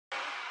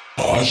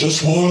I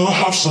just wanna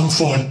have some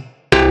fun.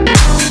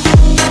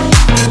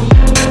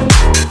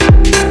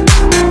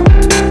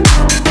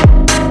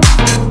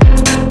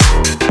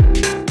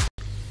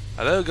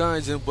 Hello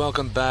guys and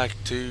welcome back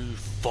to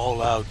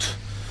Fallout.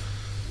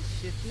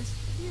 This ship is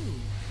huge.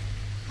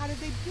 How did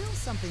they build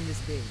something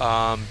this big?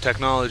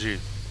 Technology.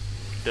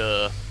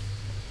 Duh.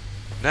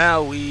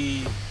 Now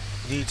we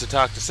need to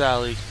talk to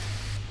Sally.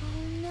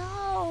 Oh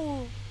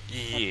no!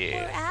 Yeah.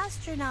 That poor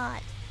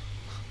astronaut.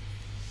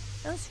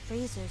 Those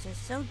freezers are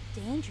so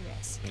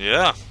dangerous.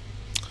 Yeah.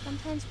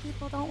 Sometimes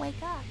people don't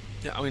wake up.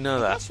 Yeah, we know I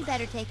that. guess you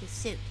better take his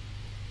suit.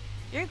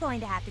 You're going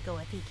to have to go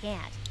if he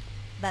can't.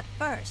 But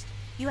first,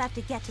 you have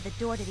to get to the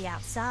door to the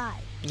outside.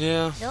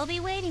 Yeah. They'll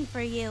be waiting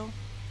for you.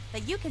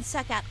 But you can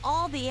suck out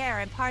all the air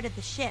and part of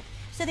the ship,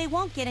 so they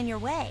won't get in your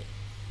way.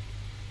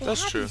 They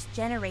That's have true. these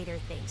generator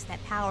things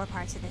that power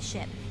parts of the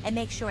ship and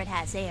make sure it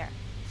has air.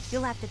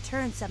 You'll have to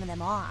turn some of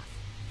them off.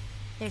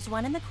 There's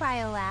one in the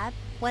cryo lab,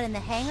 one in the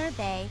hangar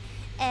bay,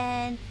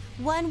 and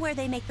one where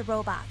they make the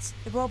robots,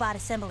 the robot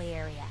assembly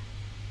area.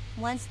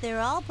 Once they're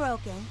all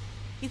broken,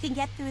 you can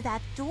get through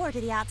that door to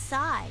the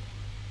outside.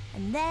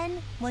 And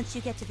then, once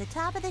you get to the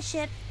top of the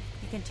ship,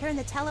 you can turn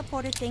the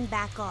teleporter thing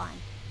back on,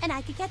 and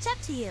I can catch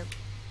up to you.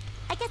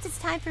 I guess it's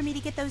time for me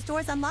to get those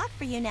doors unlocked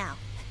for you now.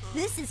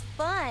 This is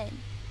fun.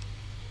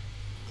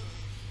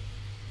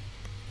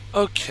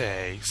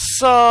 Okay,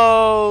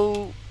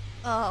 so...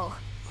 Oh,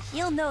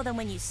 you'll know them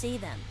when you see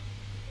them.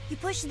 You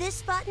push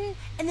this button,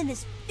 and then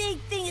this big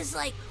thing is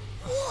like,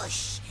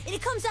 whoosh, and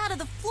it comes out of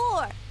the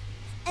floor.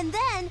 And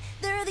then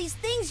there are these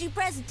things you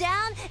press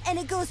down, and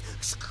it goes,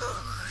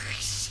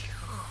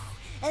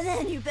 and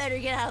then you better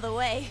get out of the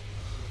way.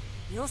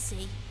 You'll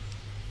see.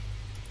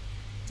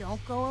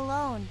 Don't go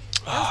alone.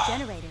 Those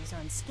generators are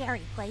in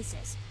scary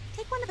places.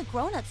 Take one of the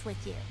grown-ups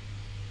with you.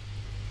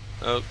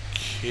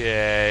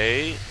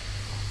 Okay...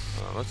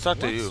 let's talk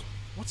to you.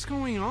 What's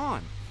going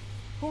on?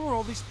 Who are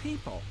all these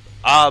people?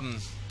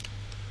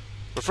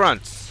 We're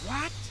friends.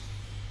 What?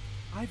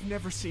 I've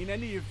never seen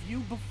any of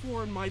you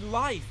before in my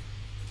life.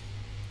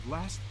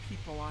 Last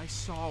people I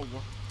saw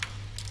were...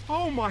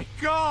 Oh my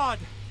God!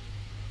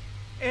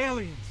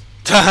 Aliens!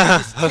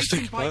 I was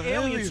Taken thinking by about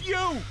aliens!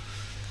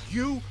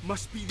 You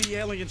must be the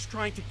aliens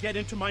trying to get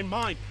into my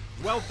mind.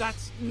 Well,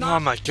 that's not Oh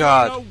my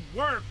God. gonna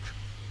work.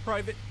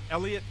 Private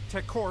Elliot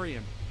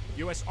Tekorian,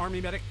 U.S. Army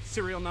medic,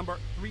 serial number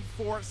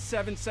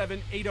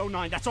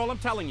 3477809. That's all I'm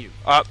telling you.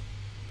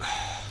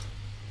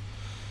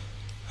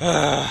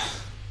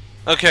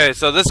 Okay,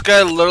 so this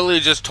guy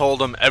literally just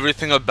told him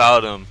everything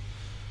about him.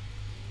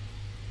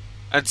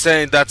 And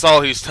saying that's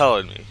all he's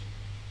telling me.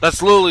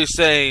 That's literally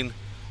saying,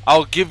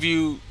 I'll give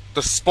you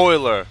the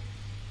spoiler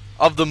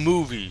of the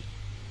movie,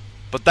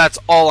 but that's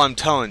all I'm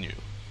telling you.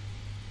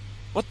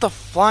 What the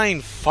flying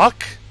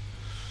fuck?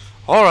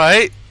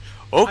 Alright.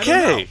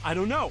 Okay. I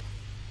don't know.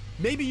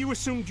 Maybe you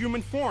assumed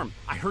human form.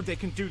 I heard they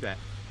can do that.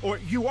 Or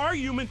you are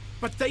human,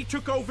 but they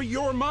took over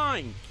your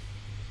mind.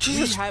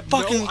 Jesus have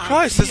fucking no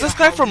Christ, is idea this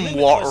guy how from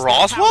limitless their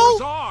Roswell?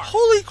 powers are.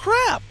 Holy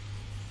crap.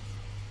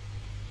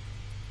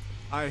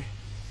 I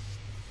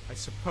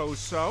suppose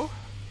so.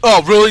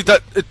 Oh, really?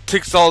 That it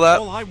takes all that?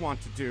 All I want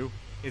to do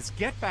is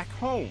get back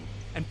home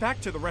and back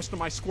to the rest of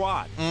my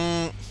squad.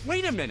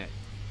 Wait a minute.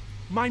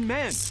 My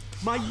men,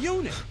 my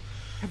unit.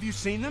 Have you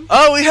seen them?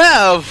 Oh, we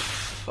have.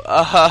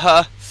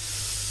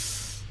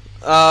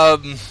 Oh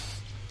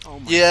my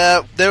Yeah,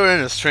 God. they were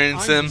in a training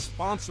I'm sim.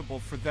 responsible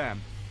for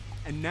them,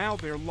 and now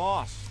they're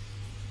lost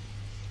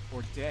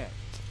or dead.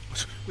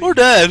 Or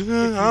dead. I If you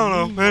don't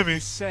know, mean what maybe. you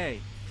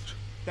say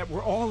that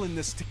we're all in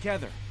this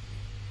together,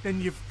 then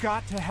you've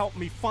got to help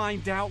me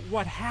find out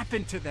what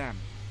happened to them.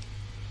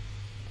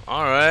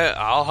 Alright,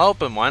 I'll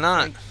help him, why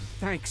not?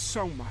 Thanks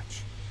so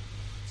much.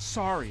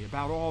 Sorry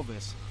about all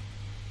this.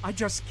 I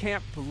just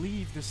can't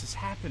believe this is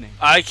happening.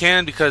 I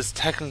can because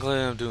technically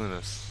I'm doing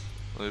this.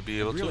 Will you be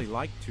able I'd really to?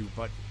 like to,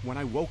 but when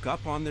I woke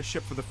up on this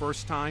ship for the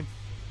first time,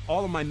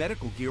 all of my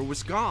medical gear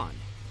was gone.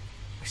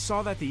 I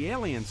saw that the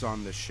aliens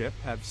on this ship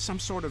have some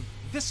sort of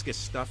viscous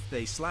stuff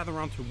they slather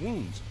onto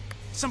wounds.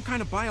 Some kind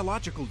of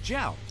biological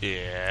gel.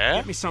 Yeah?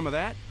 Get me some of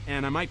that,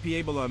 and I might be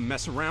able to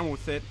mess around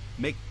with it,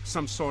 make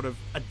some sort of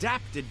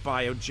adapted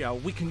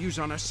biogel we can use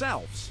on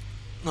ourselves.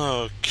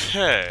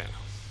 Okay.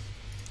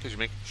 Did you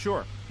make...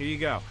 Sure, here you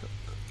go.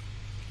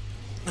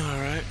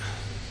 Alright.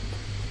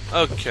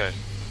 Okay.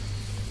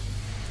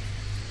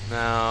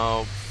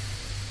 Now...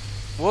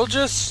 We'll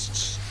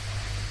just...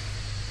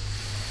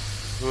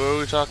 Who are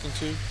we talking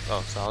to?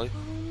 Oh, Sally. Oh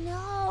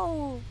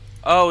no!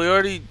 Oh, we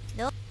already...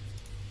 Nope.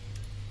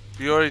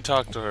 We already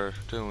talked to her,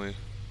 didn't we?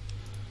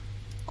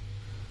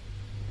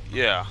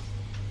 Yeah.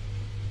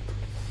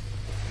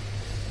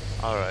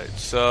 Alright,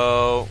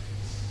 so...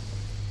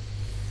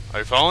 Are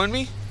you following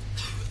me?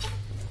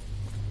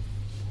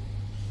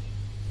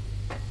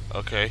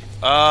 Okay.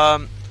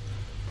 I'll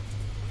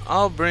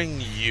bring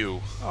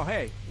you. Oh,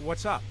 hey,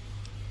 what's up?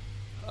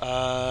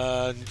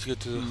 Need to get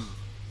to...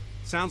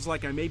 Sounds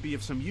like I may be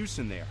of some use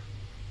in there.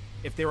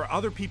 If there are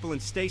other people in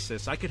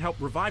stasis, I could help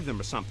revive them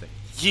or something.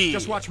 Yeah.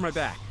 Just watch my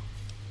back.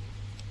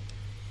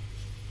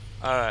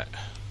 Alright.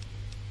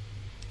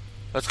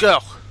 Let's go.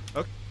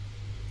 Okay.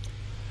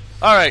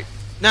 Alright.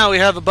 Now we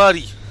have a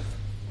buddy.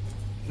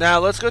 Now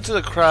let's go to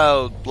the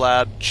cryo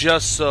lab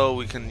just so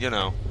we can, you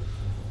know.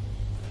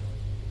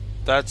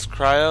 That's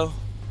cryo?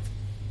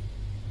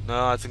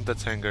 No, I think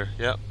that's hangar.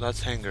 Yep,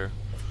 that's hangar.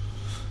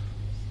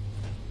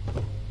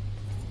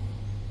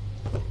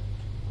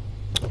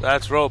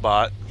 That's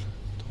robot.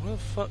 What the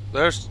fuck?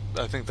 There's,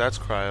 I think that's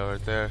cryo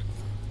right there.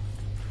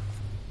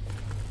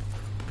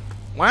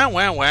 Wah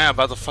wah wah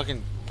about the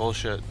fucking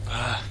bullshit.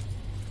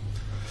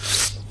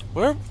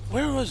 Where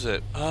was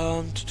it?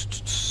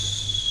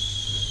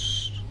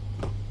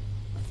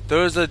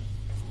 There was a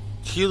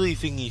Healy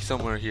thingy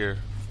somewhere here.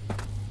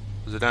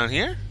 Was it down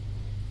here?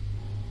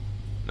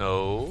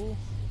 No.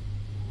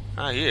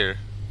 Not here.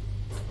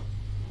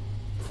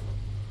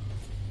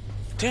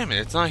 Damn it,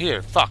 it's not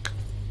here. Fuck.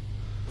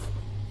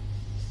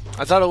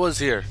 I thought it was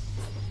here.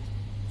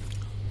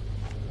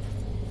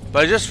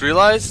 But I just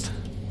realized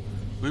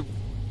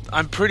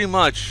I'm pretty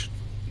much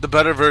the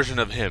better version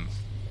of him.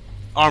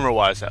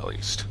 Armor-wise, at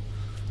least.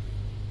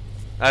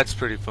 That's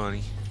pretty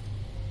funny.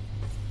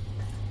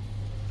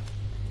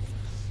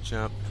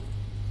 Jump.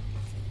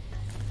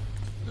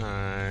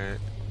 Alright.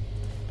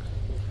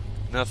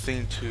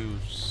 Nothing to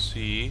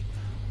see.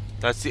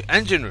 That's the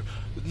engine room.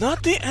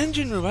 Not the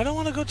engine room. I don't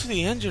want to go to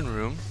the engine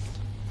room.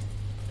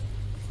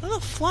 What the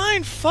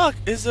flying fuck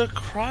is a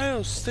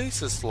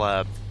cryostasis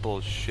lab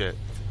bullshit?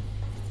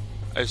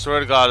 I swear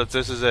to God, if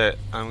this is it,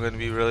 I'm going to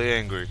be really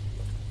angry.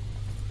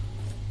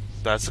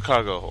 That's the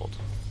cargo hold.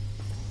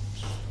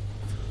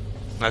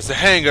 That's the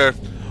hangar.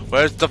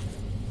 Where's the...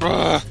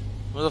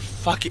 Where the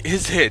fuck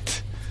is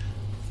it?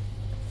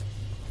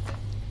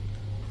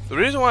 The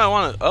reason why I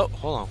want to... Oh,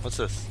 hold on. What's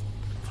this?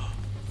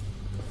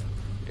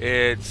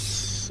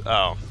 It's...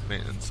 Oh,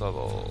 maintenance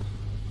level.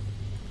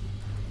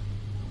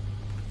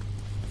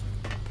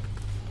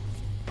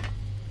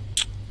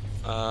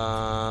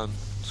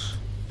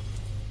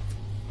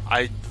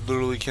 I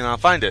literally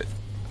cannot find it.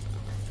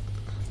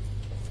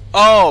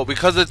 Oh,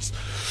 because it's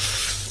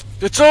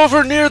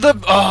over near the...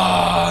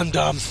 Oh, I'm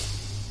dumb.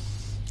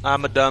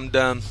 I'm a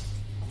dumb.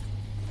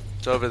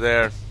 It's over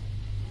there.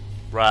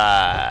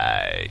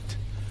 Right.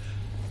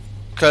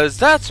 Because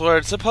that's where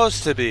it's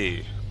supposed to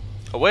be.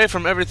 Away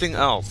from everything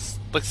else.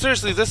 Like,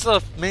 seriously, this is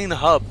a main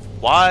hub.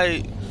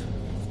 Why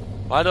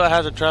do I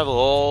have to travel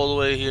all the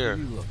way here?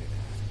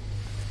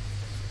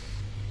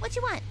 What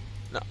you want?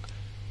 No.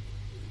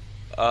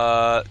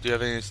 Do you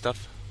have any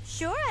stuff?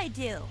 Sure I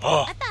do.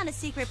 Oh. I found a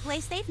secret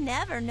place they've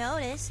never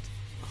noticed.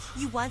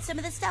 You want some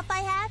of the stuff I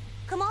have?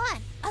 Come on,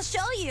 I'll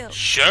show you.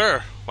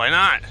 Sure, why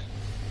not?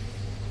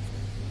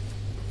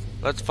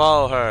 Let's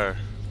follow her.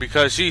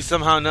 Because she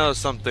somehow knows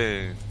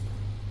something.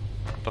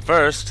 But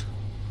first,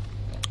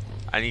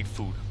 I need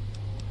food.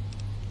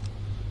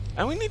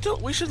 And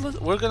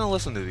we're gonna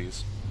listen to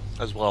these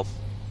as well.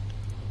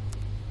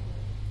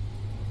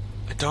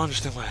 I don't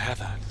understand why I have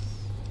that.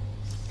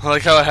 I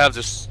like how I have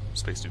this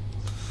spacesuit.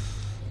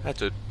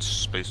 That's a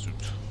spacesuit.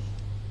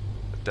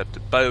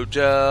 Adapted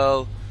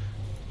biogel.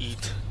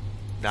 Eat.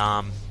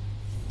 Nom.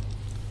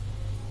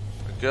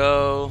 There we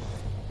go.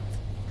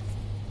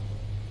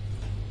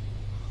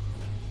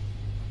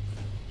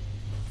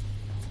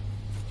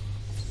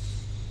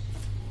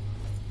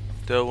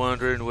 Still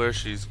wondering where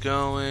she's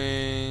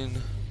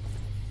going.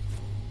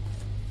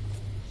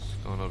 She's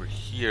going over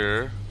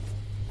here.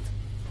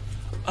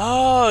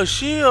 Oh,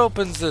 she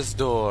opens this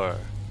door.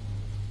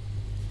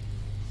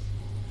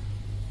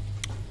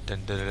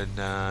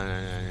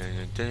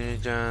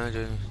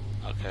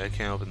 Okay, I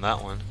can't open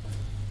that one.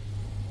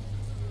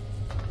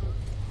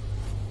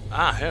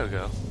 Ah, here we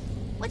go.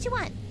 What you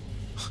want?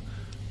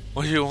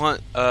 What do you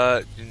want?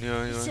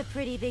 It's a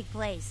pretty big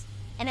place,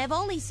 and I've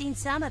only seen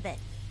some of it.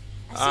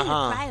 I've seen the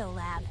cryo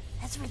lab.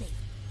 That's where they...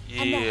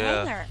 Yeah. And the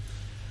hangar.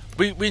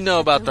 We know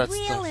about that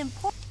real stuff.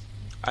 important...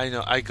 I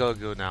know. I go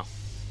now.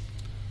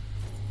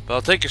 But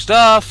I'll take your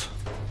stuff.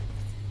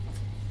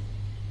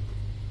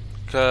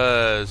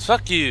 'Cause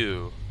fuck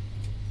you.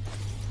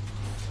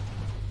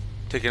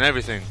 Taking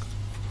everything.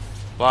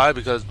 Why?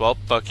 Because, well,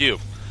 fuck you.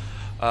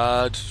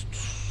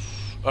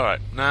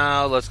 Alright,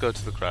 now let's go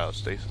to the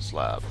cryostasis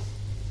lab.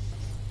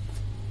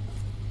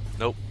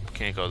 Nope,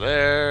 can't go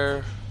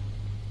there.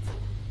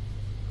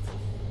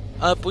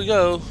 Up we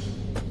go.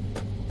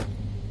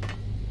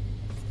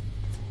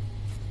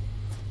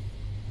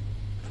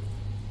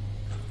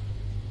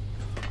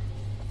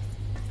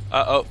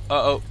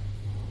 Uh-oh.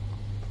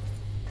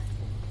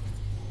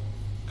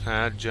 Can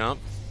I jump?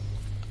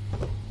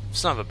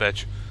 Son of a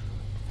bitch.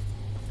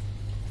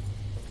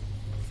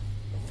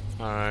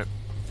 Alright,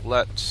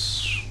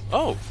 let's...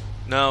 Oh!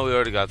 No, we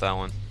already got that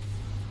one.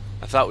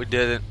 I thought we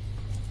didn't.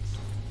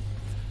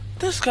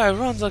 This guy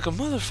runs like a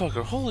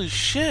motherfucker, holy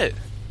shit!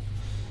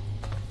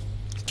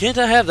 Can't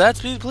I have that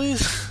speed,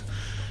 please?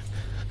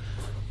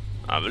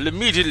 I will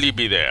immediately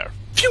be there.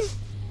 Phew!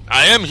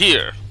 I am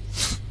here!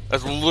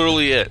 That's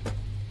literally it.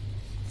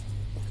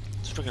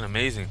 It's freaking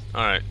amazing.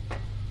 Alright.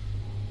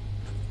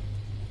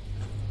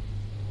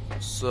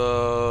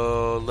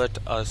 So let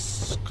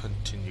us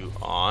continue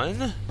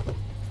on.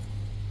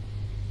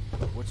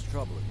 What's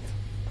troubling you?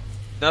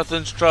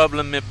 Nothing's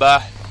troubling me,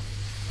 bye.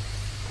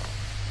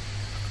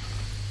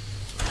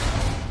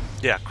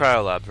 Yeah,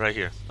 Cryo Lab right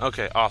here.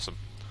 Okay, awesome.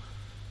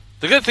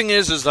 The good thing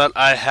is that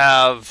I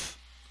have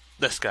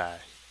this guy,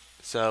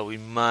 so we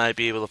might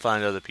be able to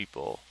find other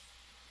people.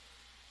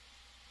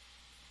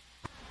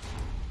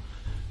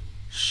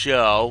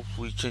 So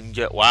we can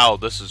get. Wow,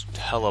 this is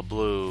hella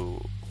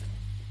blue.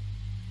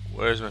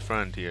 Where's my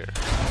friend here?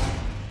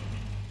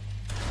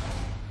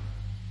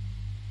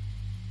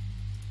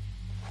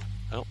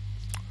 Oh,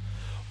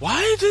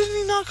 why didn't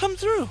he not come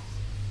through?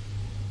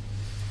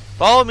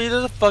 Follow me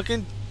to the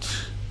fucking.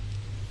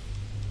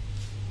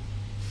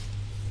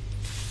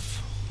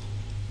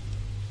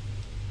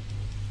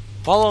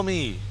 Follow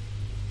me.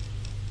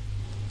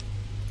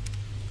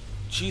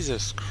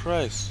 Jesus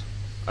Christ.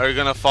 Are you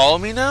gonna follow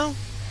me now?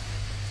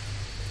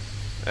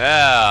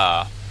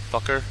 Yeah,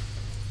 fucker.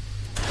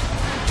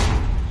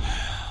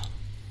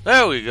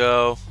 There we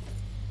go.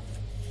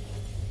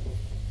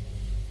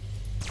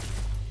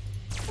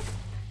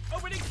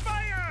 Opening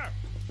fire!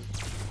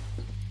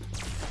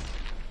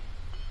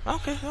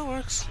 Okay, that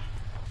works.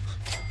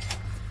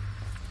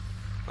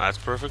 That's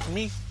perfect for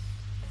me.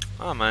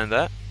 I don't mind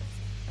that.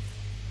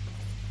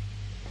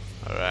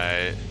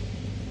 Alright.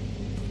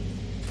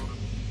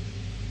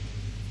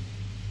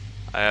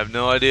 I have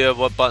no idea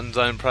what buttons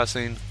I'm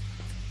pressing,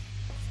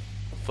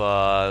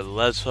 but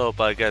let's hope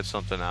I get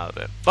something out of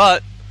it.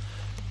 But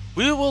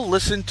we will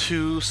listen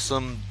to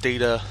some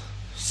data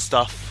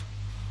stuff.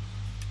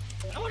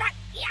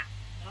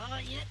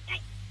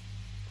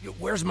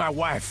 Where's my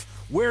wife?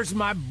 Where's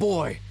my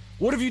boy?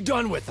 What have you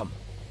done with them?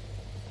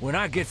 When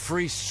I get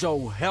free,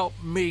 so help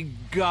me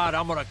God,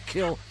 I'm gonna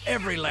kill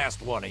every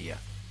last one of you.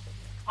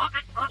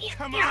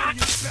 Come on,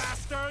 you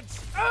bastards!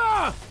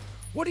 Ah!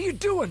 What are you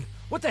doing?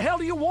 What the hell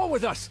do you want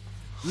with us?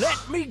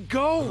 Let me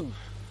go!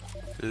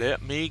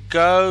 Let me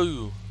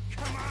go.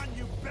 Come on,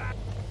 you bastard!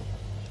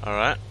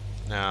 Alright,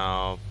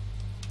 now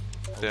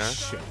there.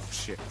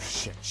 Shit.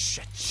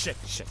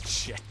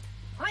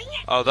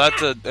 Oh,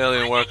 that's an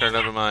alien worker,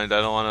 never mind. I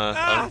don't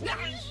wanna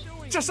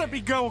Just let me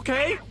go,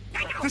 okay?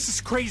 This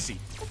is crazy.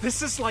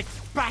 This is like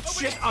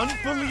batshit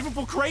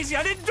unbelievable crazy.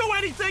 I didn't do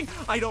anything!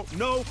 I don't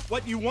know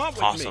what you want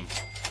with awesome. me.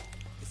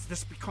 Is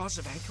this because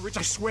of Anchorage?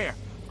 I swear,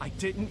 I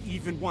didn't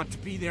even want to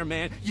be there,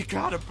 man. You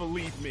gotta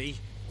believe me.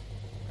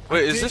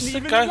 Wait, is this the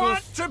didn't guy even who?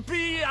 want to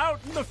be out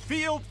in the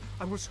field.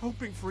 I was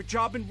hoping for a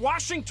job in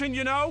Washington,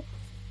 you know?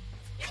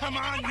 Come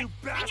on, you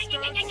bastards!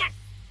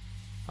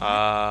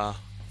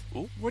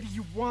 Ooh, What do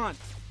you want?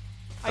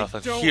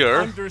 nothing I don't here.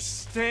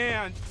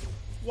 understand.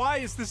 Why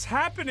is this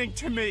happening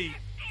to me?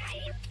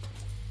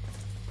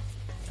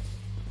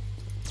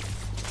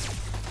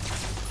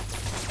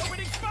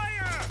 Opening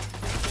fire!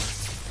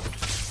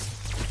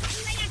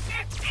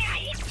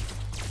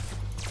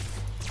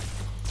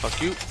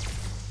 Fuck you.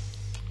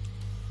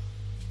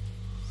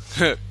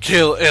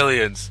 Kill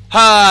aliens.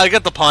 Ha! I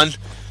got the pun.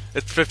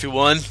 It's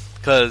 51,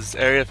 cause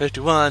Area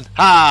 51.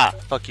 Ha!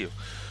 Fuck you.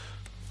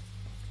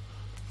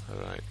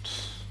 Alright.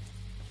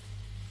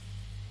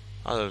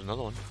 Oh, there's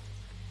another one.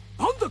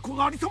 なんだこ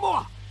のありさま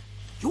は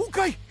妖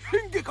怪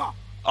変化か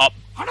Up.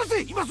 話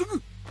せ今すぐ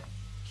聞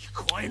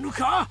こえぬ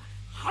か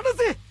話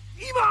せ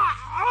今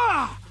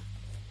ああ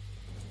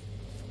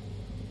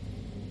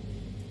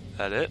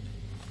That it?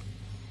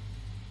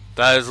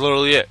 That is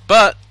literally it.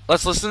 But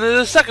let's listen to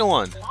the second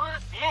one.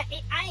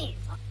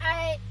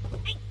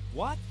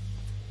 What?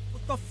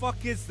 What the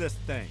fuck is this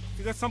thing?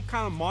 You got some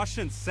kind of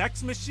Martian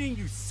sex machine,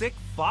 you sick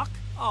fuck?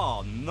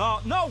 Oh, no,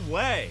 no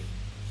way.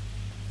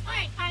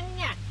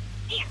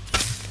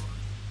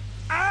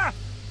 Ah!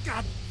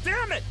 God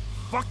damn it!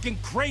 Fucking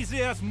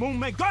crazy ass moon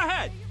man. Go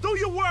ahead, do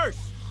your worst.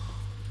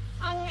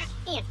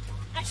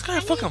 This guy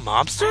a fucking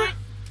mobster?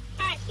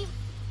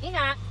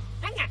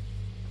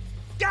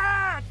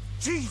 God!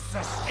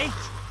 Jesus H!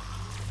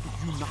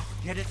 Do you not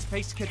get it,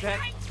 Space Cadet?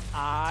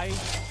 I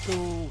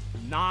do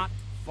not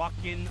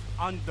fucking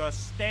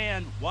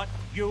understand what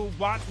you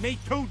want me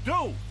to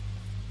do.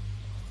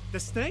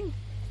 This thing?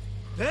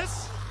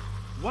 This?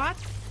 What?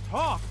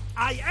 Talk.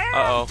 I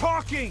am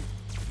talking!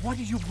 What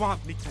do you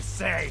want me to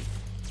say?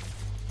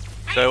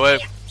 Stay away.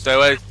 Stay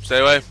away. Stay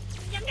away.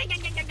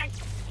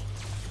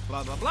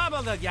 Blah, blah, blah,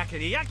 blah,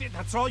 yakety yakety.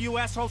 That's all you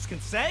assholes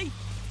can say?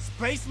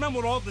 Spacemen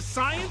with all the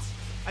science?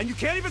 And you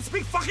can't even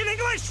speak fucking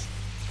English?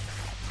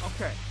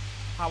 Okay,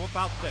 how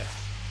about this?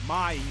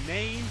 My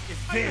name is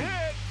Vin.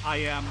 I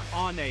am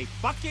on a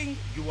fucking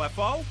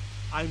UFO.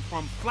 I'm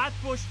from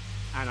Flatbush,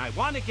 and I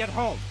want to get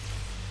home.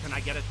 Can I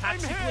get a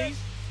taxi, please?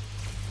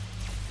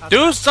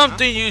 Do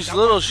something, you That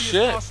little must be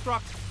shit.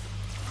 starstruck.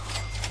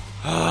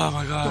 Oh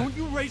my god. Don't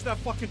you raise that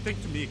fucking thing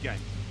to me again.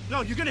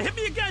 No, you're gonna hit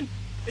me again?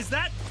 Is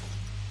that...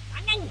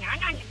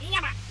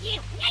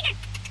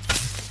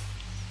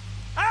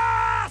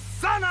 Ah,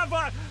 son of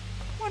a...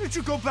 Why don't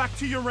you go back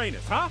to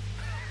Uranus, huh?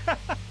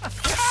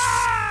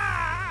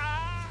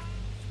 Ah!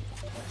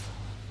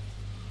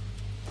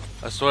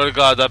 I swear to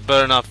God, that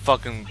better not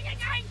fucking.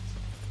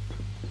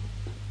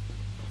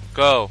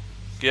 Go.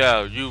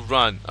 Yeah, you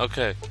run.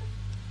 Okay.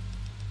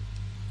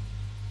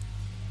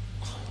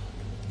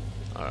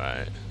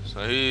 Alright.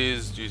 So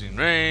he's using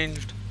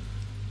ranged.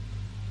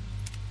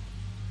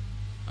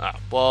 Ah,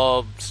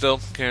 well, still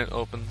can't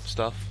open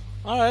stuff.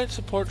 Alright,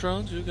 support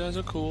drones. You guys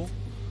are cool.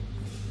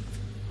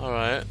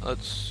 Alright,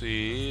 let's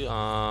see.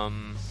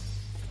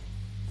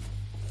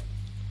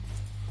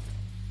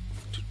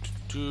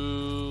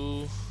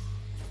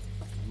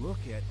 Look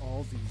at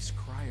all these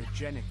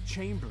cryogenic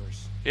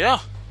chambers. Yeah.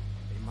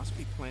 They must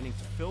be planning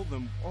to fill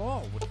them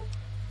all with...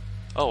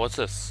 Oh, what's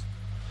this?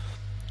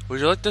 Would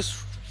you like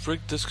this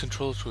this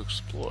controller to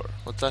explore?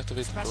 Let's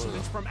activate the controller.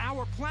 specimens from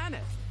our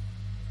planet.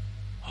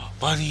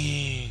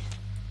 Money!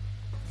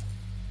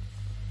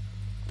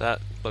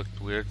 That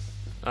looked weird.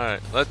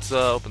 Alright, let's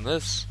open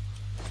this.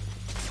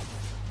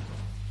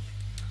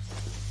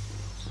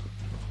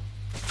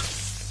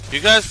 You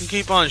guys can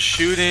keep on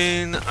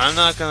shooting. I'm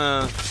not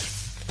gonna...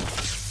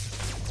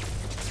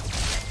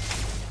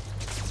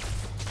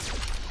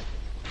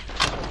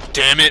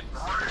 Damn it!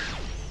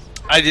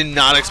 I did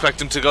not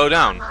expect him to go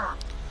down.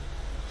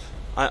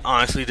 I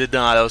honestly did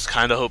not. I was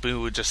kind of hoping he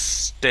would just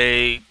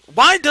stay...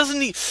 Why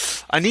doesn't he...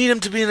 I need him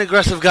to be an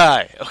aggressive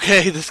guy.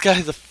 Okay, this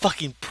guy's a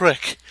fucking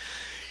prick.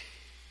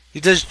 He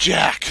does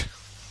jack.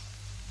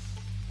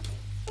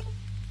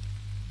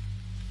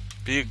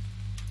 Be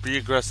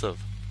aggressive.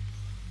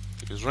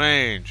 He's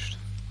ranged.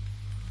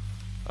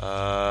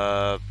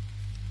 Follow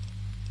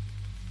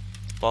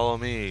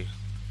me.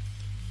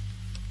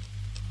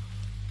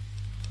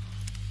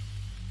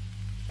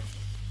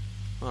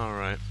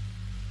 Alright.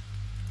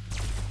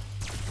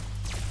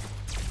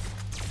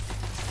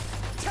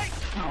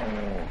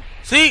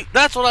 See?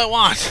 That's what I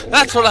want.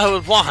 That's what I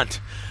would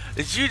want.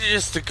 It's you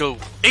just to go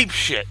ape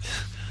shit.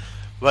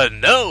 But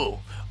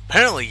no.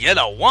 Apparently you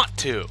don't want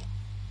to.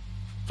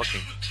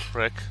 Fucking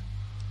prick.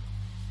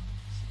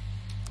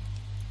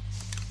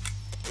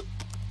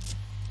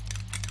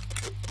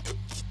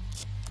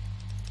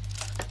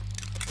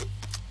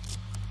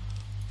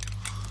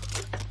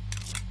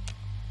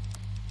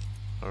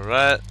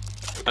 Alright.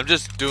 I'm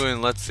just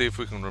doing, let's see if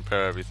we can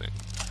repair everything.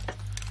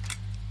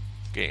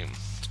 Game.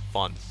 It's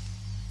fun.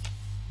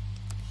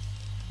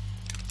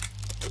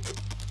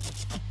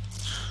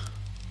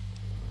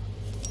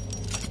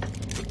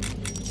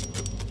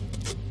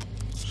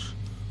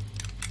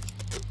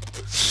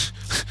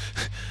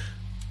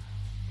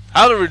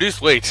 How to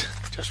reduce weight.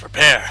 Just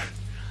repair.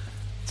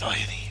 That's all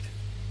you need.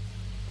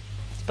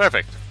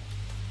 Perfect.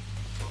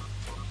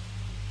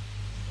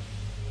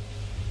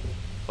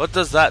 What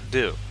does that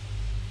do?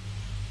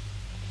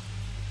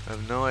 I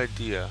have no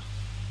idea.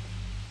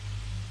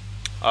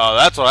 Oh,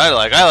 that's what I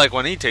like. I like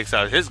when he takes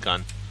out his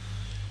gun.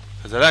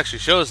 Because it actually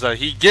shows that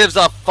he gives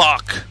a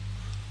fuck.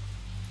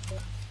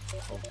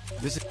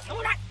 This is...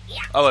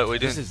 Oh, wait, we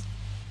didn't.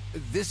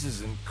 This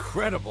is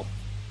incredible.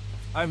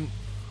 I'm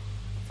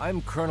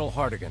Colonel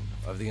Hardigan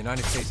of the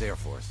United States Air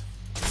Force.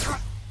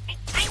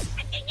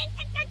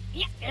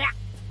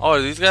 Oh,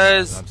 are these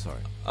guys? I'm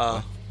sorry.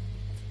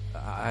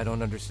 I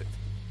don't understand.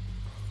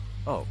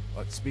 Oh,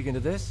 speaking to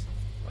this?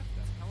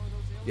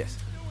 Yes.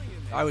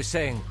 I was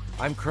saying,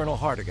 I'm Colonel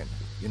Hardigan,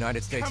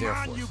 United States Air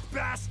Force. Come on, you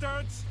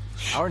bastards!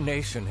 Our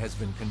nation has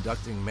been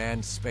conducting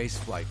manned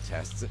spaceflight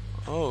tests.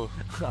 Oh.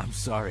 I'm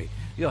sorry.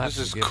 You'll have This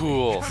to is forgive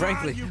cool. me.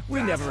 Frankly, Come on, you we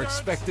never bastards!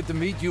 expected to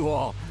meet you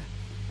all.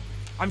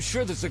 I'm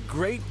sure there's a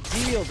great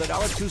deal that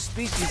our two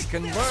species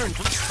can learn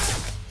from...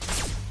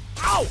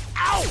 Ow!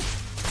 Ow!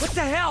 What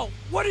the hell?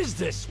 What is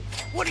this?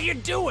 What are you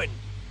doing?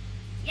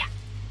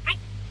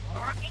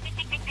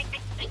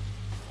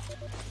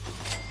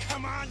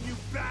 Come on, you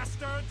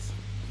bastards!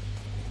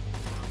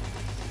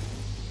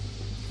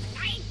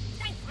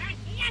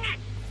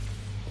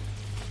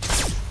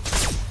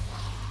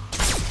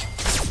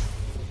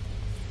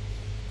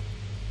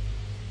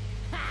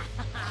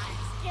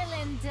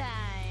 Killing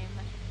time.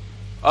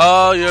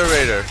 Oh, you're a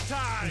raider.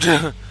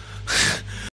 Time!